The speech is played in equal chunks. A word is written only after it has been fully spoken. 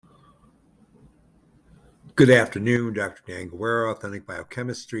Good afternoon, Dr. Dan Guerrero, Authentic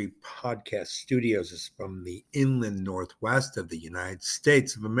Biochemistry Podcast Studios. This is from the inland northwest of the United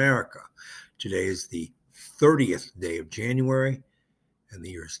States of America. Today is the 30th day of January, and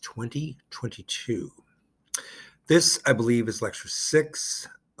the year is 2022. This, I believe, is lecture 6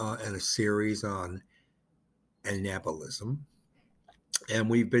 in a series on anabolism. And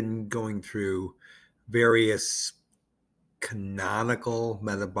we've been going through various canonical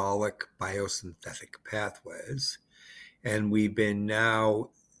metabolic biosynthetic pathways. And we've been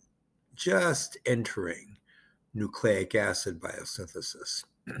now just entering nucleic acid biosynthesis.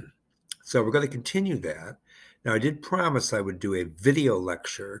 So we're going to continue that. Now, I did promise I would do a video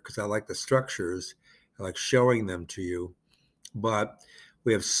lecture because I like the structures. I like showing them to you. But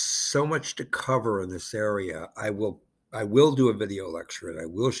we have so much to cover in this area. I will do a video lecture, and I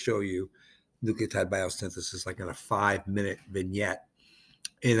will show you nucleotide biosynthesis like in a 5-minute vignette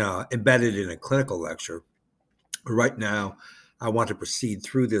embedded in a clinical lecture. But right now, I want to proceed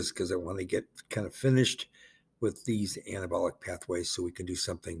through this because I want to get kind of finished with these anabolic pathways so we can do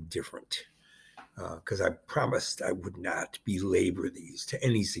something different. Because I promised I would not belabor these to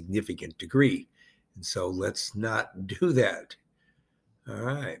any significant degree. And so let's not do that. All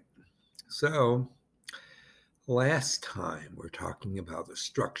right. So last time we're talking about the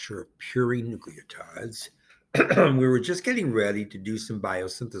structure of purine nucleotides. We were just getting ready to do some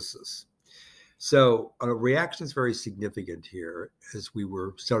biosynthesis. So a reaction is very significant here, as we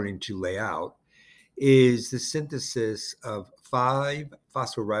were starting to lay out, is the synthesis of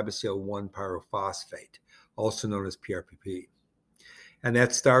 5-phosphoribosyl 1-pyrophosphate, also known as PRPP. And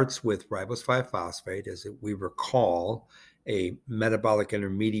that starts with ribose 5-phosphate, as we recall, a metabolic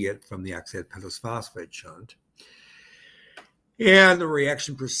intermediate from the oxidative pentose phosphate shunt. And the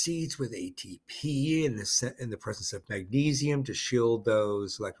reaction proceeds with ATP in the presence of magnesium to shield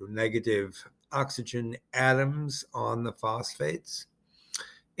those electronegative oxygen atoms on the phosphates.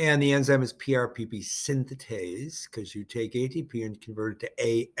 And the enzyme is PRPP synthetase, because you take ATP and convert it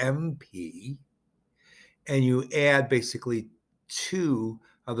to AMP, and you add basically 2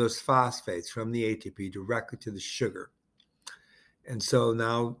 of those phosphates from the ATP directly to the sugar. And so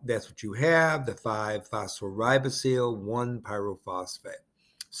now that's what you have, the 5-phosphoribosyl 1-pyrophosphate.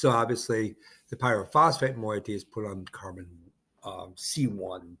 So obviously the pyrophosphate moiety is put on carbon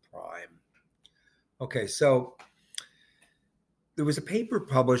C1 prime. Okay, so there was a paper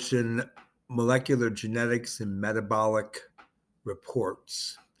published in Molecular Genetics and Metabolic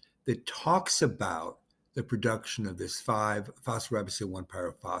Reports that talks about the production of this 5-phosphoribosyl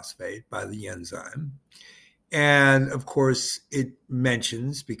 1-pyrophosphate by the enzyme. And of course, it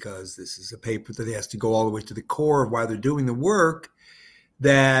mentions, because this is a paper that has to go all the way to the core of why they're doing the work,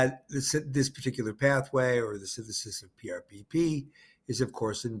 that this particular pathway, or the synthesis of PRPP, is of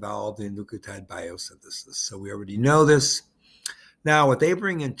course involved in nucleotide biosynthesis. So we already know this. Now, what they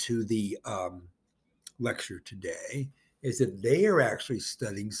bring into the lecture today is that they are actually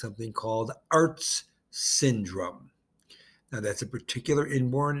studying something called Arts syndrome. Now, that's a particular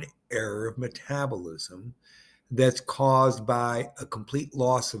inborn error of metabolism that's caused by a complete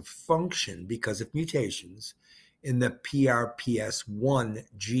loss of function because of mutations in the PRPS1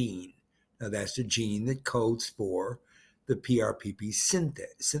 gene. Now, that's the gene that codes for the PRPP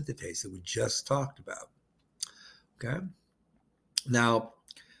synthetase that we just talked about. Okay? Now,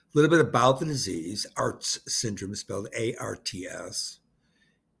 a little bit about the disease. Arts syndrome is spelled ARTS.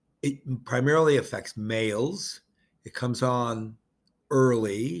 It primarily affects males. It comes on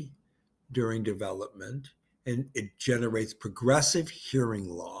early during development, and it generates progressive hearing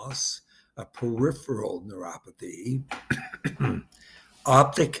loss, a peripheral neuropathy,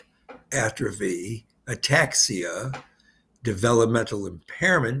 optic atrophy, ataxia, developmental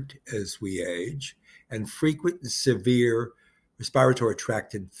impairment as we age, and frequent and severe respiratory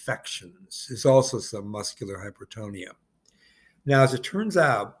tract infections. There's also some muscular hypertonia. Now, as it turns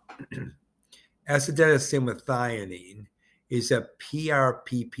out, acetylcysteine is a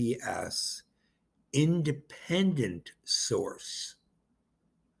PRPPS independent source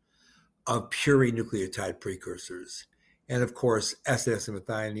of purine nucleotide precursors. And of course,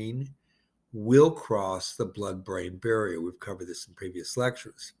 acetylcysteine will cross the blood-brain barrier. We've covered this in previous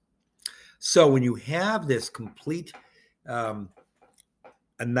lectures. So when you have this complete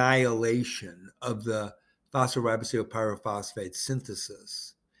annihilation of the phosphoribosyl pyrophosphate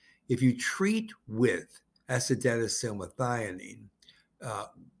synthesis, if you treat with acetylcysteine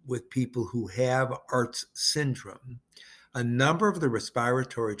with people who have Arts syndrome, a number of the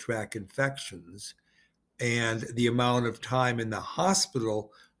respiratory tract infections and the amount of time in the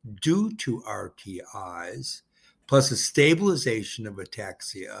hospital due to RTIs, plus a stabilization of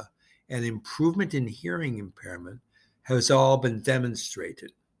ataxia and improvement in hearing impairment has all been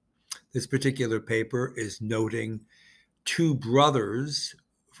demonstrated. This particular paper is noting two brothers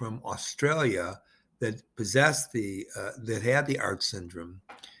from Australia that possessed that had the ART syndrome,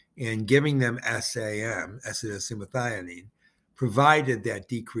 and giving them SAM, acetylsumethionine, provided that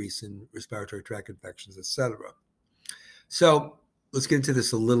decrease in respiratory tract infections, etc. So let's get into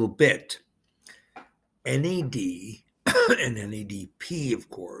this a little bit. NAD and NADP, of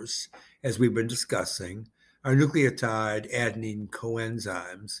course, as we've been discussing, are nucleotide adenine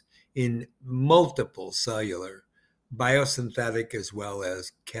coenzymes in multiple cellular, biosynthetic, as well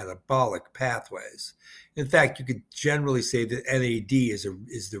as catabolic pathways. In fact, you could generally say that NAD is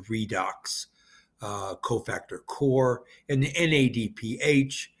the redox cofactor core, and the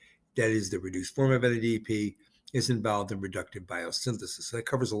NADPH, that is the reduced form of NADP, is involved in reductive biosynthesis. So that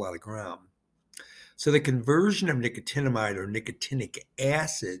covers a lot of ground. So the conversion of nicotinamide or nicotinic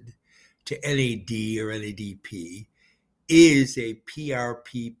acid to NAD or NADP is a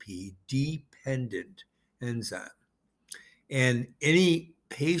PRPP dependent enzyme. And any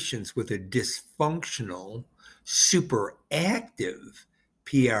patients with a dysfunctional, superactive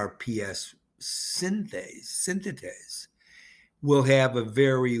PRPS synthetase will have a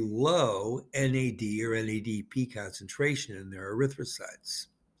very low NAD or NADP concentration in their erythrocytes.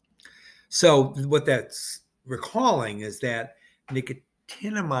 So what that's recalling is that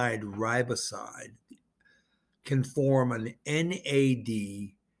nicotinamide riboside can form an NAD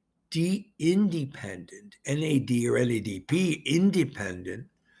independent, NAD or NADP independent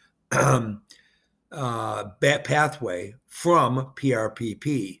pathway from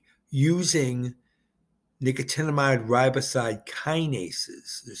PRPP using nicotinamide riboside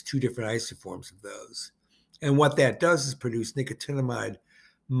kinases. There's two different isoforms of those. And what that does is produce nicotinamide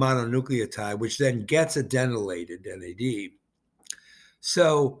mononucleotide, which then gets adenylated, NAD.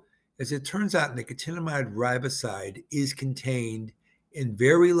 So as it turns out, nicotinamide riboside is contained in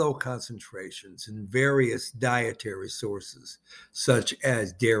very low concentrations in various dietary sources, such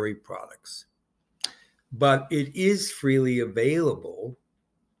as dairy products. But it is freely available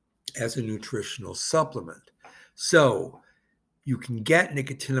as a nutritional supplement. So you can get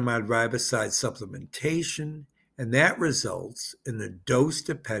nicotinamide riboside supplementation, and that results in a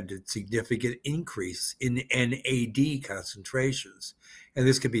dose-dependent significant increase in NAD concentrations. And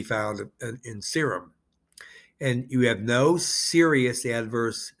this can be found in serum. And you have no serious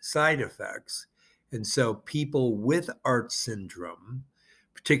adverse side effects. And so people with ART syndrome,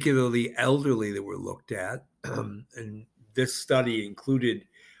 particularly elderly that were looked at, and this study included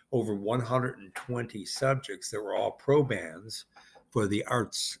over 120 subjects that were all probans for the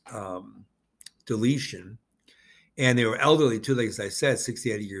ARTS deletion. And they were elderly too, like as I said,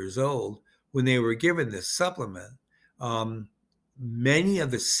 60, 80 years old. When they were given this supplement, many of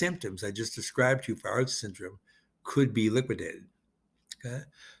the symptoms I just described to you for ARTS syndrome could be liquidated. Okay,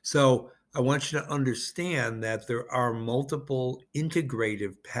 so I want you to understand that there are multiple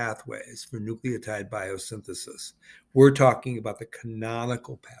integrative pathways for nucleotide biosynthesis. We're talking about the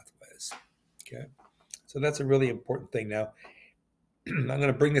canonical pathways. Okay, so that's a really important thing. Now, I'm going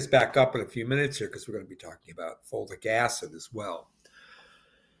to bring this back up in a few minutes here because we're going to be talking about folic acid as well.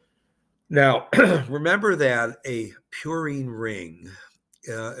 Now, remember that a purine ring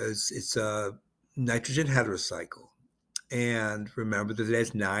it's a nitrogen heterocycle. And remember that it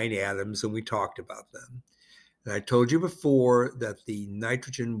has 9 atoms, and we talked about them. And I told you before that the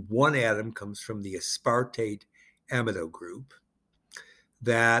nitrogen 1 atom comes from the aspartate amido group,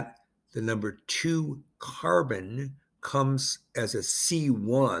 that the number 2 carbon comes as a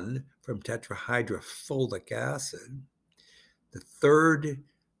C1 from tetrahydrofolic acid. The 3rd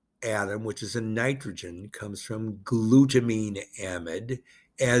atom, which is a nitrogen, comes from glutamine amide,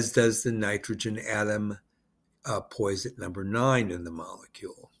 as does the nitrogen atom poison number 9 in the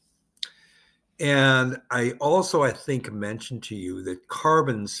molecule. And I also, I think, mentioned to you that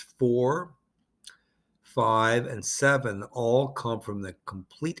carbons 4, 5, and 7 all come from the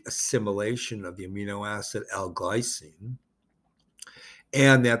complete assimilation of the amino acid L-glycine,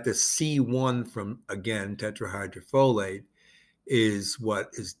 and that the C1 from, again, tetrahydrofolate is what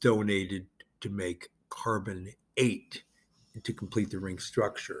is donated to make carbon 8 to complete the ring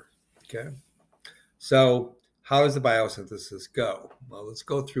structure. Okay, so how does the biosynthesis go? Well, let's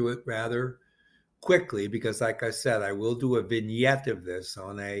go through it rather quickly because, like I said, I will do a vignette of this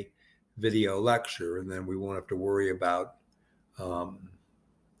on a video lecture, and then we won't have to worry about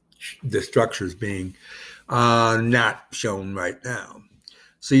the structures being not shown right now.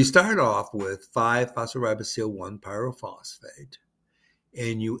 So you start off with 5-phosphoribosylse 1 pyrophosphate,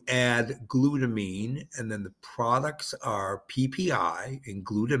 and you add glutamine, and then the products are PPI and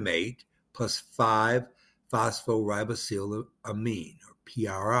glutamate plus 5-phosphoribosylamine, or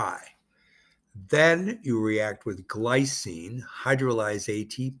PRI. Then you react with glycine, hydrolyze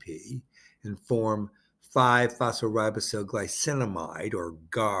ATP, and form 5-phosphoribosylglycinamide, or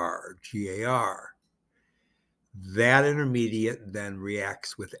GAR, GAR. That intermediate then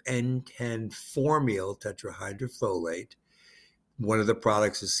reacts with N10-formyl tetrahydrofolate. One of the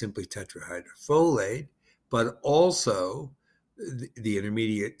products is simply tetrahydrofolate, but also the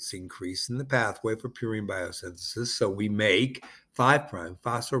intermediates increase in the pathway for purine biosynthesis. So we make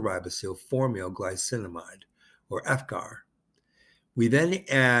 5'-phosphoribosyl-formyl glycinamide, or FGAR. We then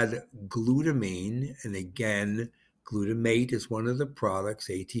add glutamine, and again, glutamate is one of the products.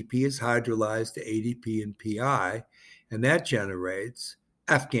 ATP is hydrolyzed to ADP and PI, and that generates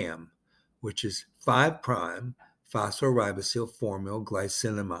FGAM, which is 5'-phosphoribosyl-formyl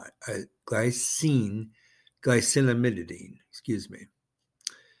glycinamidine.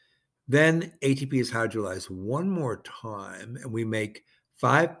 Then ATP is hydrolyzed one more time, and we make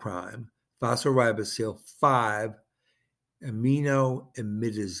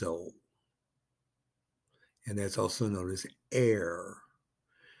 5'-phosphoribosyl-5-aminoimidazole, and that's also known as AIR.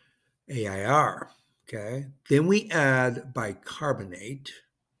 Okay. Then we add bicarbonate,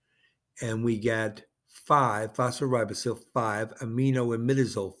 and we get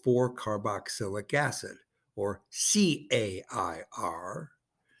 5-phosphoribosyl-5-aminoimidazole 4-carboxylic acid, or CAIR.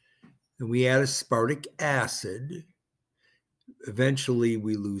 And we add aspartic acid. Eventually,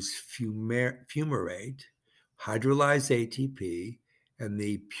 we lose fumarate, hydrolyze ATP, and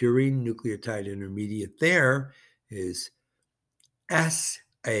the purine nucleotide intermediate there is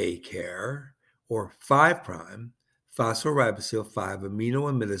SACAR, or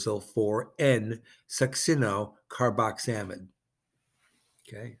 5'-phosphoribosyl-5-aminoimidazole 4-N-succinocarboxamide.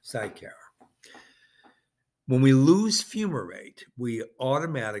 Okay, SACAR. When we lose fumarate, we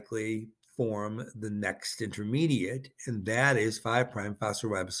automatically form the next intermediate, and that is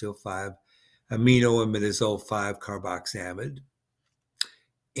 5'-phosphoribosyl-5-aminoimidazole 5-carboxamide.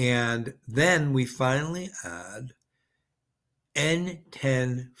 And then we finally add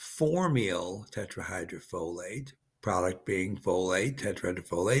N10-formyl tetrahydrofolate, product being folate,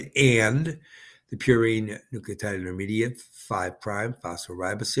 tetrahydrofolate, and the purine nucleotide intermediate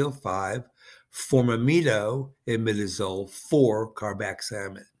 5'-phosphoribosyl-5-formamidoimidazole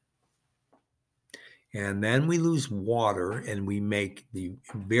 4-carboxamide. And then we lose water, and we make the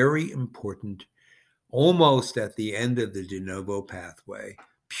very important, almost at the end of the de novo pathway,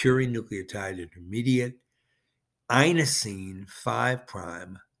 purine nucleotide intermediate inosine 5'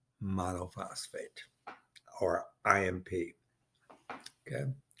 monophosphate, or IMP. Okay.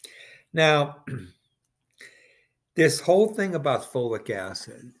 Now, this whole thing about folic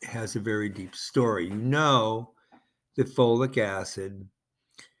acid has a very deep story. You know that folic acid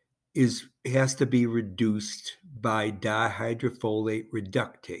has to be reduced by dihydrofolate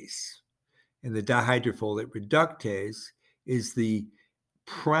reductase. And the dihydrofolate reductase is the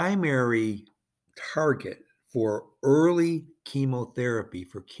primary target for early chemotherapy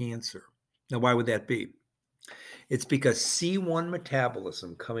for cancer. Now, why would that be? It's because C1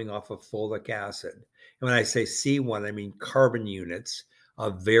 metabolism coming off of folic acid, and when I say C1, I mean carbon units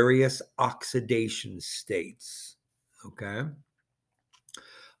of various oxidation states, okay,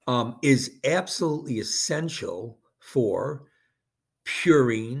 is absolutely essential for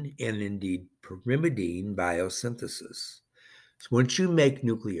purine and indeed pyrimidine biosynthesis. So once you make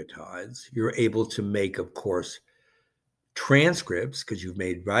nucleotides, you're able to make, of course, transcripts, because you've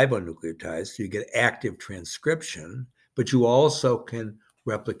made ribonucleotides, so you get active transcription, but you also can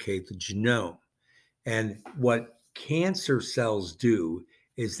replicate the genome. And what cancer cells do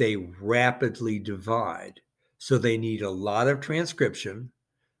is they rapidly divide. So they need a lot of transcription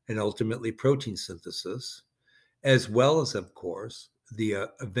and ultimately protein synthesis, as well as, of course, the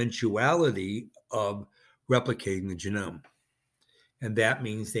eventuality of replicating the genome. And that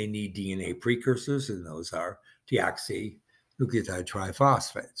means they need DNA precursors, and those are deoxynucleotide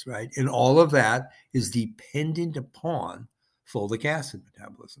triphosphates, right? And all of that is dependent upon folic acid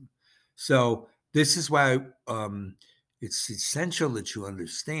metabolism. So this is why it's essential that you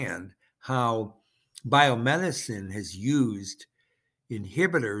understand how biomedicine has used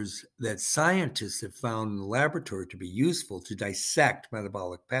inhibitors that scientists have found in the laboratory to be useful to dissect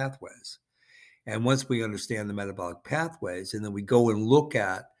metabolic pathways. And once we understand the metabolic pathways, and then we go and look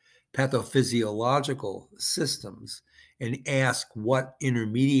at pathophysiological systems and ask what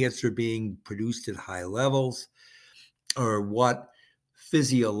intermediates are being produced at high levels, or what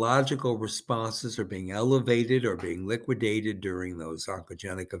physiological responses are being elevated or being liquidated during those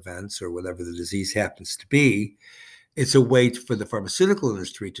oncogenic events or whatever the disease happens to be, it's a way for the pharmaceutical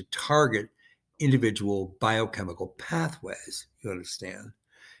industry to target individual biochemical pathways, you understand?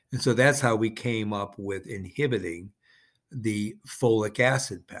 And so that's how we came up with inhibiting the folic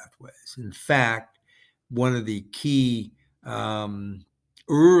acid pathways. In fact, one of the key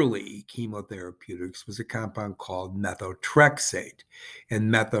early chemotherapeutics was a compound called methotrexate. And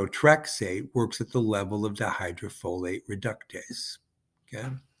methotrexate works at the level of dihydrofolate reductase. Okay.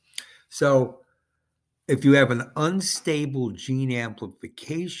 So if you have an unstable gene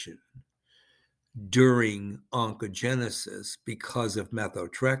amplification during oncogenesis because of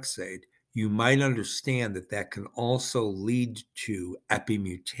methotrexate, you might understand that that can also lead to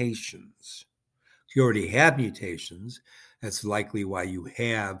epimutations. If you already have mutations, that's likely why you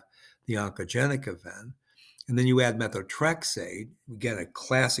have the oncogenic event. And then you add methotrexate, you get a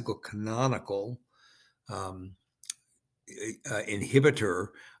classical canonical inhibitor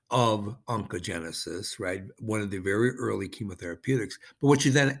of oncogenesis, right? One of the very early chemotherapeutics. But what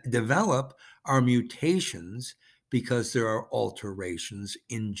you then develop are mutations because there are alterations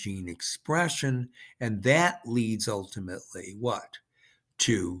in gene expression. And that leads ultimately what?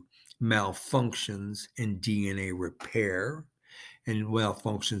 To malfunctions in DNA repair. And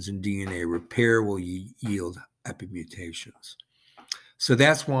malfunctions in DNA repair will yield epimutations. So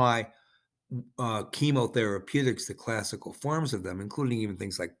that's why chemotherapeutics, the classical forms of them, including even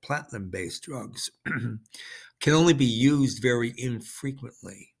things like platinum-based drugs, can only be used very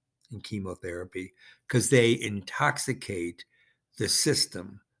infrequently in chemotherapy because they intoxicate the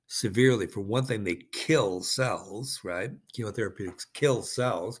system severely. For one thing, they kill cells, right? Chemotherapeutics kill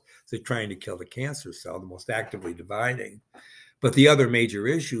cells. They're trying to kill the cancer cell, the most actively dividing. But the other major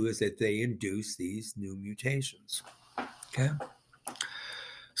issue is that they induce these new mutations. Okay.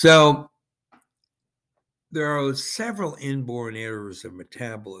 So there are several inborn errors of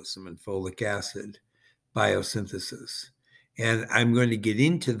metabolism in folic acid biosynthesis. And I'm going to get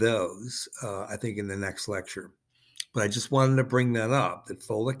into those, I think, in the next lecture. But I just wanted to bring that up, that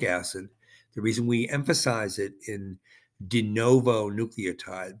folic acid, the reason we emphasize it in de novo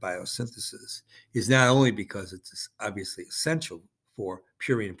nucleotide biosynthesis is not only because it's obviously essential for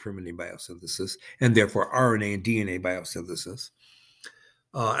purine and pyrimidine biosynthesis, and therefore RNA and DNA biosynthesis,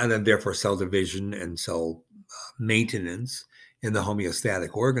 and then therefore cell division and cell maintenance in the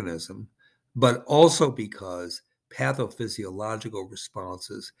homeostatic organism, but also because pathophysiological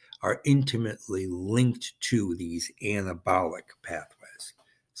responses are intimately linked to these anabolic pathways.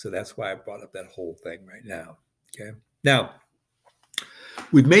 So that's why I brought up that whole thing right now. Okay. Now,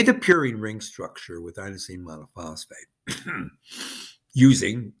 we've made the purine ring structure with inosine monophosphate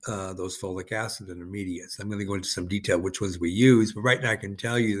using those folic acid intermediates. I'm going to go into some detail which ones we use, but right now I can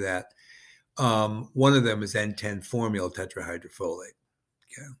tell you that one of them is N10 formula tetrahydrofolate.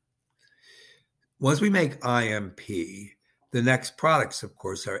 Okay. Once we make IMP, the next products, of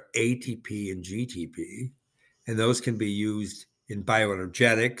course, are ATP and GTP, and those can be used in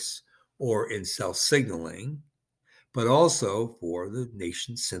bioenergetics or in cell signaling, but also for the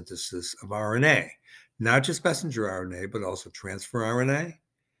nascent synthesis of RNA, not just messenger RNA, but also transfer RNA,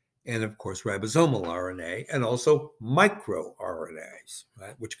 and of course, ribosomal RNA, and also microRNAs,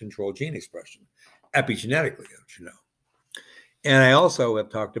 right, which control gene expression epigenetically, don't you know? And I also have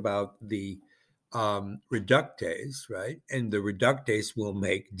talked about the reductase, right? And the reductase will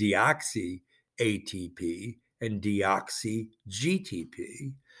make deoxy ATP and deoxy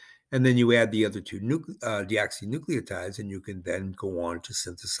GTP. And then you add the other two deoxynucleotides, and you can then go on to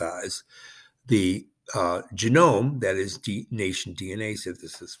synthesize the genome, that is nascent DNA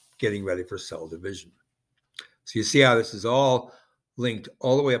synthesis, getting ready for cell division. So you see how this is all linked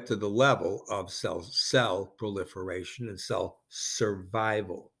all the way up to the level of cell proliferation and cell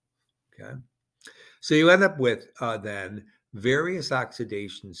survival. Okay. So you end up with then various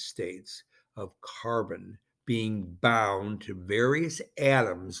oxidation states of carbon being bound to various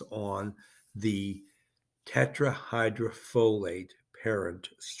atoms on the tetrahydrofolate parent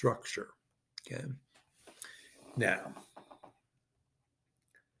structure. Okay. Now,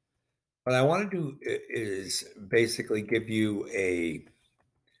 what I want to do is basically give you a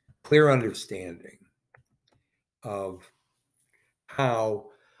clear understanding of how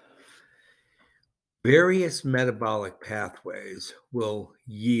various metabolic pathways will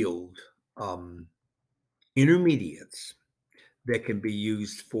yield intermediates that can be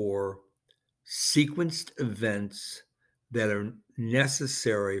used for sequenced events that are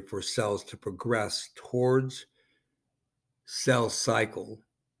necessary for cells to progress towards cell cycle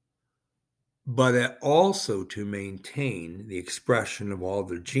but also to maintain the expression of all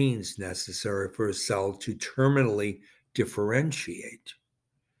the genes necessary for a cell to terminally differentiate.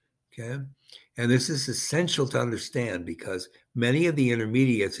 Okay. And this is essential to understand because many of the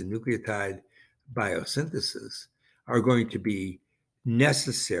intermediates in nucleotide biosynthesis are going to be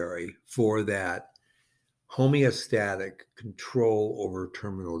necessary for that homeostatic control over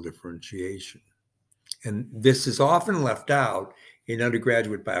terminal differentiation. And this is often left out in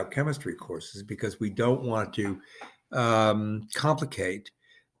undergraduate biochemistry courses because we don't want to complicate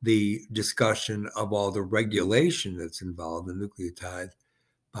the discussion of all the regulation that's involved in nucleotide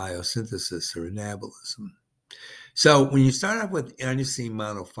biosynthesis or anabolism. So when you start off with adenosine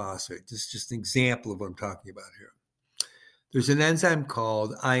monophosphate, this is just an example of what I'm talking about here. There's an enzyme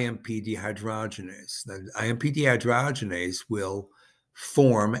called IMP dehydrogenase. Now, IMP dehydrogenase will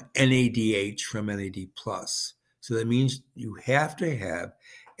form NADH from NAD+. So that means you have to have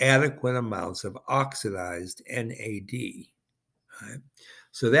adequate amounts of oxidized NAD. Right?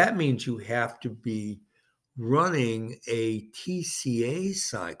 So that means you have to be running a TCA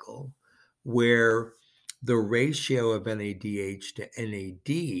cycle where the ratio of NADH to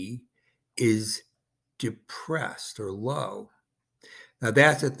NAD is depressed or low. Now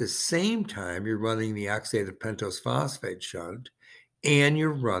that's at the same time you're running the oxidative pentose phosphate shunt and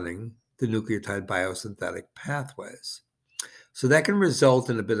you're running the nucleotide biosynthetic pathways. So that can result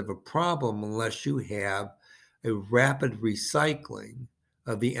in a bit of a problem unless you have a rapid recycling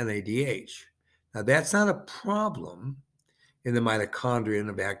of the NADH. Now that's not a problem in the mitochondrion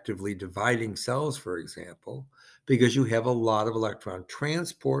of actively dividing cells, for example, because you have a lot of electron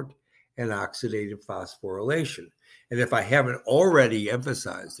transport and oxidative phosphorylation. And if I haven't already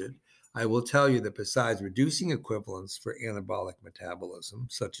emphasized it, I will tell you that besides reducing equivalents for anabolic metabolism,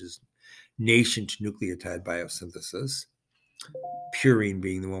 such as nascent nucleotide biosynthesis, purine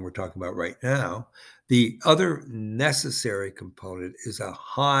being the one we're talking about right now, the other necessary component is a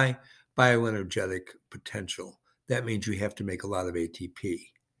high bioenergetic potential. That means you have to make a lot of ATP.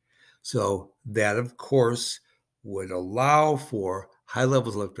 So that, of course, would allow for high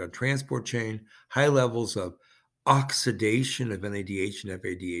levels of electron transport chain, high levels of oxidation of NADH and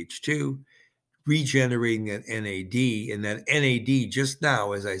FADH2, regenerating that NAD, and that NAD just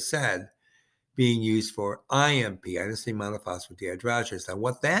now, as I said, being used for IMP, inosine monophosphate dehydrogenase. Now,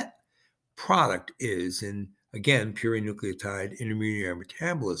 what that product is, in again, purine nucleotide intermediary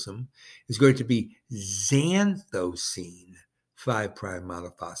metabolism, is going to be xanthosine 5'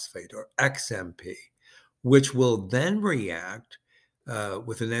 monophosphate, or XMP, which will then react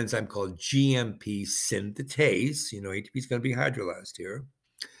with an enzyme called GMP synthetase. ATP is going to be hydrolyzed here.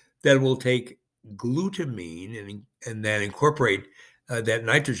 That will take glutamine and then incorporate that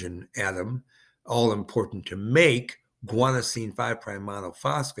nitrogen atom, all important to make guanosine 5'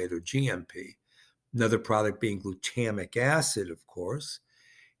 monophosphate, or GMP. Another product being glutamic acid, of course.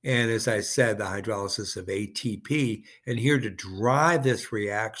 And as I said, the hydrolysis of ATP. And here to drive this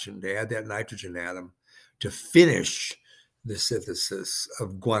reaction, to add that nitrogen atom, to finish the synthesis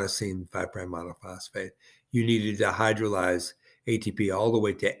of guanosine 5' monophosphate, you needed to hydrolyze ATP all the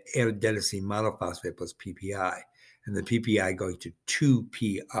way to adenosine monophosphate plus PPI. And the PPI going to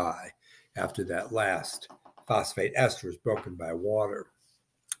 2PI after that last phosphate ester is broken by water.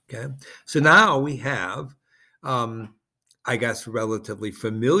 Okay, so now we have, I guess, relatively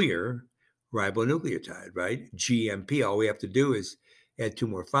familiar ribonucleotide, right? GMP. All we have to do is add 2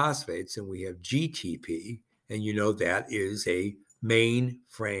 more phosphates, and we have GTP, and that is a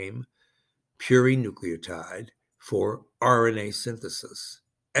mainframe purine nucleotide for RNA synthesis,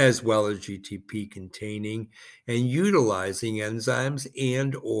 as well as GTP containing and utilizing enzymes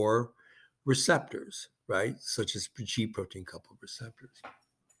and or receptors, right? Such as G protein coupled receptors.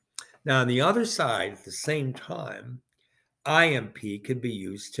 Now, on the other side, at the same time, IMP can be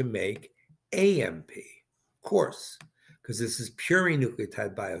used to make AMP, of course, because this is purine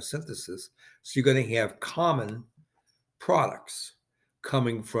nucleotide biosynthesis. So you're going to have common products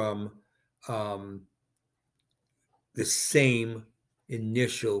coming from the same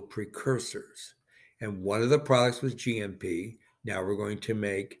initial precursors. And one of the products was GMP. Now we're going to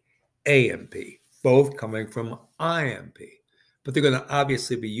make AMP, both coming from IMP. But they're going to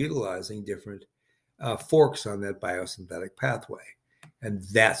obviously be utilizing different forks on that biosynthetic pathway. And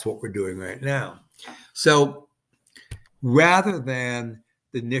that's what we're doing right now. So rather than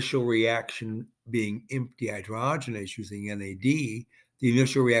the initial reaction being IMP dehydrogenase using NAD, the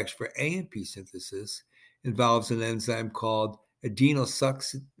initial reaction for AMP synthesis involves an enzyme called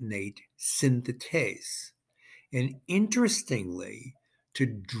adenylosuccinate synthetase. And interestingly, to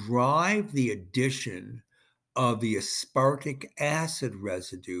drive the addition of the aspartic acid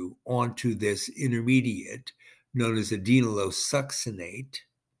residue onto this intermediate known as adenylosuccinate.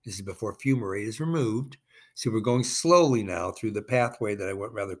 This is before fumarate is removed. So we're going slowly now through the pathway that I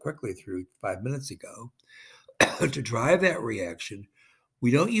went rather quickly through 5 minutes ago. To drive that reaction,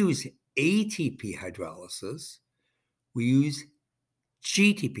 we don't use ATP hydrolysis, we use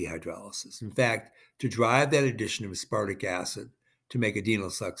GTP hydrolysis. In fact, to drive that addition of aspartic acid to make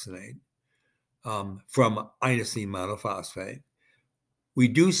adenylosuccinate from inosine monophosphate, we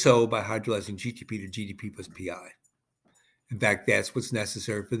do so by hydrolyzing GTP to GDP plus PI. In fact, that's what's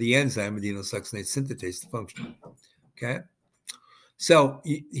necessary for the enzyme adenylosuccinate synthetase to function. Okay? So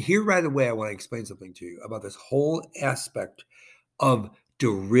here right away, I want to explain something to you about this whole aspect of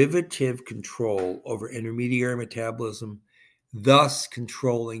derivative control over intermediary metabolism, thus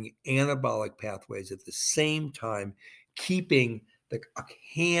controlling anabolic pathways at the same time, keeping a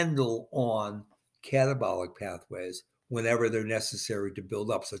handle on catabolic pathways whenever they're necessary to build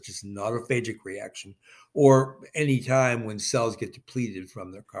up, such as an autophagic reaction, or any time when cells get depleted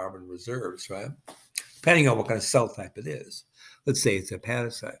from their carbon reserves, right? Depending on what kind of cell type it is. Let's say it's a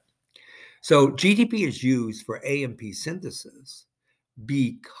hepatocyte. So GTP is used for AMP synthesis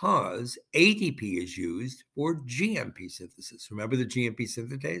because ATP is used for GMP synthesis. Remember the GMP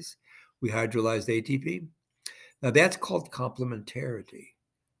synthetase? We hydrolyzed ATP. Now that's called complementarity.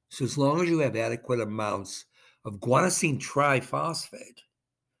 So as long as you have adequate amounts of guanosine triphosphate,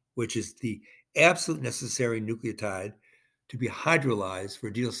 which is the absolute necessary nucleotide to be hydrolyzed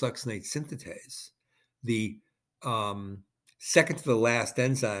for adenylosuccinate synthetase, the second to the last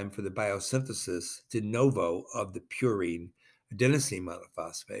enzyme for the biosynthesis de novo of the purine adenosine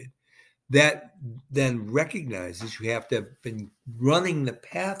monophosphate, that then recognizes you have to have been running the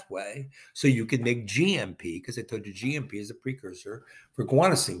pathway so you can make GMP, because I told you GMP is a precursor for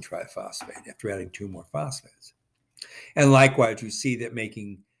guanosine triphosphate after adding 2 more phosphates. And likewise, you see that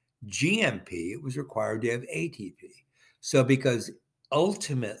making GMP, it was required to have ATP. So because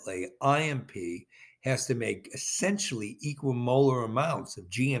ultimately IMP has to make essentially equimolar amounts of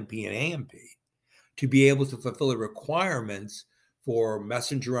GMP and AMP to be able to fulfill the requirements for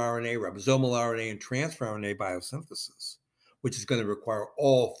messenger RNA, ribosomal RNA, and transfer RNA biosynthesis, which is going to require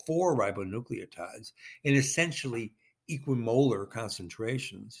all 4 ribonucleotides in essentially equimolar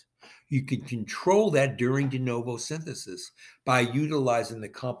concentrations. You can control that during de novo synthesis by utilizing the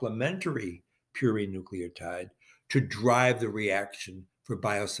complementary purine nucleotide to drive the reaction for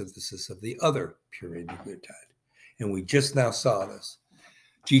biosynthesis of the other purine nucleotide. And we just now saw this.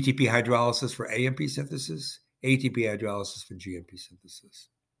 GTP hydrolysis for AMP synthesis, ATP hydrolysis for GMP synthesis.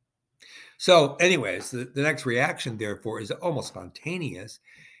 So anyways, the next reaction, therefore, is almost spontaneous.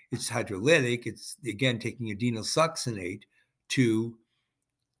 It's hydrolytic. It's, again, taking adenylosuccinate to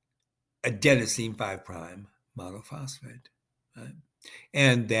adenosine 5' monophosphate. Right?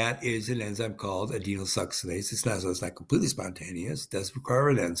 And that is an enzyme called adenylosuccinase. It's not completely spontaneous. It does require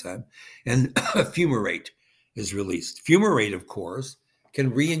an enzyme. And fumarate is released. Fumarate, of course,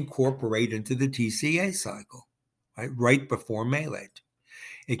 can reincorporate into the TCA cycle, right before malate.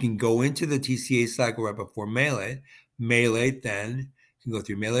 It can go into the TCA cycle right before malate. Malate then can go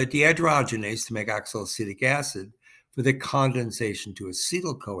through malate dehydrogenase to make oxaloacetic acid for the condensation to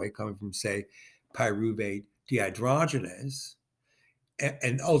acetyl-CoA coming from, say, pyruvate dehydrogenase,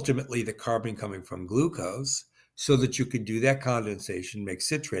 and ultimately the carbon coming from glucose, so that you can do that condensation, make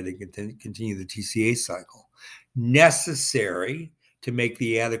citrate, and continue the TCA cycle. Necessary to make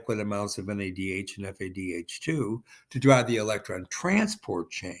the adequate amounts of NADH and FADH2 to drive the electron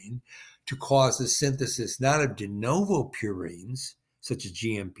transport chain to cause the synthesis not of de novo purines, such as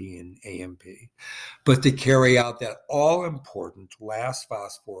GMP and AMP, but to carry out that all-important last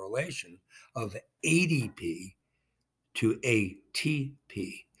phosphorylation of ADP to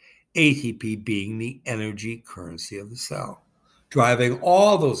ATP, ATP being the energy currency of the cell, driving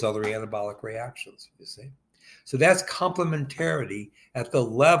all those other anabolic reactions, you see. So that's complementarity at the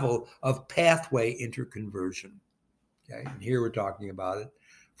level of pathway interconversion. Okay, and here we're talking about it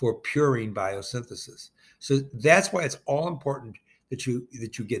for purine biosynthesis. So that's why it's all important that you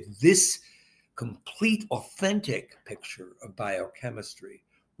get this complete, authentic picture of biochemistry,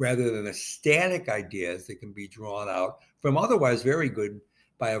 rather than the static ideas that can be drawn out from otherwise very good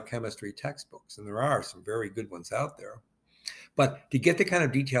biochemistry textbooks. And there are some very good ones out there. But to get the kind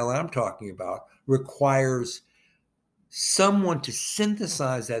of detail I'm talking about requires someone to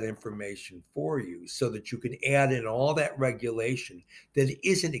synthesize that information for you so that you can add in all that regulation that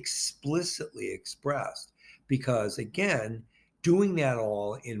isn't explicitly expressed. Because again, doing that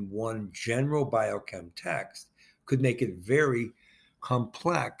all in one general biochem text could make it very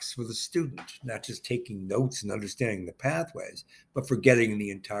complex for the student, not just taking notes and understanding the pathways, but for getting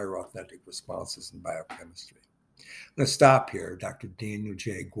the entire authentic responses in biochemistry. I'm going to stop here. Dr. Daniel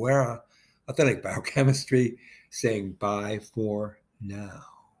J. Guerra, Authentic Biochemistry, saying bye for now.